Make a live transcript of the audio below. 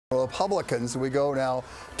Republicans. We go now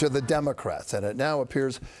to the Democrats, and it now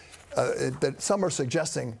appears that some are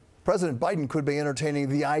suggesting President Biden could be entertaining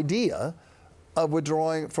the idea of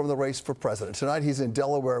withdrawing from the race for president. Tonight, he's in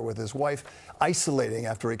Delaware with his wife, isolating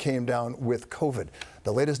after he came down with COVID.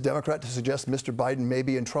 The latest Democrat to suggest Mr. Biden may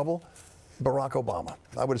be in trouble? Barack Obama.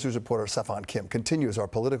 Eyewitness News reporter CeFaan Kim continues our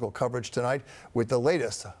political coverage tonight with the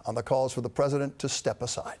latest on the calls for the president to step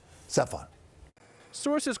aside. CeFaan.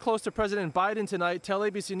 Sources close to President Biden tonight tell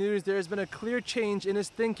ABC News there has been a clear change in his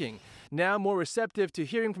thinking, now more receptive to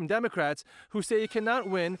hearing from Democrats who say he cannot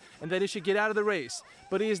win and that he should get out of the race.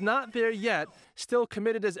 But he is not there yet, still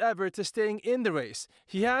committed as ever to staying in the race.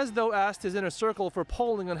 He has, though, asked his inner circle for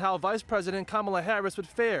polling on how Vice President Kamala Harris would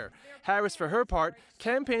fare. Harris, for her part,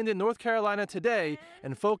 campaigned in North Carolina today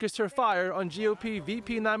and focused her fire on GOP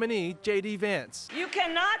VP nominee J.D. Vance. You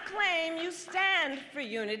cannot claim you stand for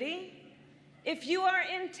unity if you are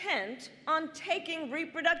intent on taking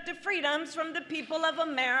reproductive freedoms from the people of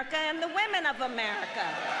America and the women of America.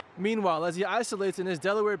 Meanwhile, as he isolates in his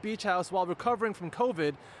Delaware beach house while recovering from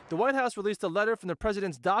COVID, the White House released a letter from the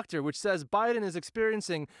president's doctor which says Biden is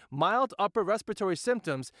experiencing mild upper respiratory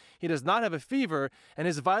symptoms, he does not have a fever, and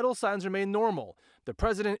his vital signs remain normal. The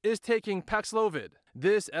president is taking Paxlovid.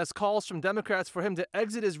 This as calls from Democrats for him to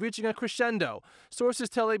exit is reaching a crescendo. Sources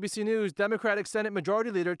tell ABC News Democratic Senate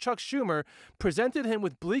Majority Leader Chuck Schumer presented him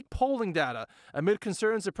with bleak polling data amid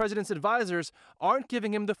concerns the president's advisors aren't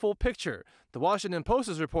giving him the full picture. The Washington Post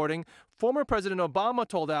is reporting former President Obama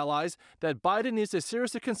told allies that Biden needs to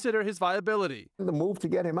seriously consider his viability. The move to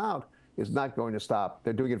get him out is not going to stop.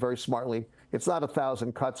 They're doing it very smartly. It's not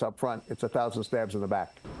 1,000 cuts up front, it's 1,000 stabs in the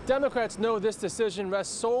back. Democrats know this decision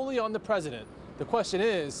rests solely on the president. The question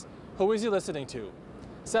is, who is he listening to?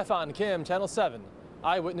 CeFaan Kim, Channel 7,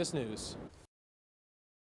 Eyewitness News.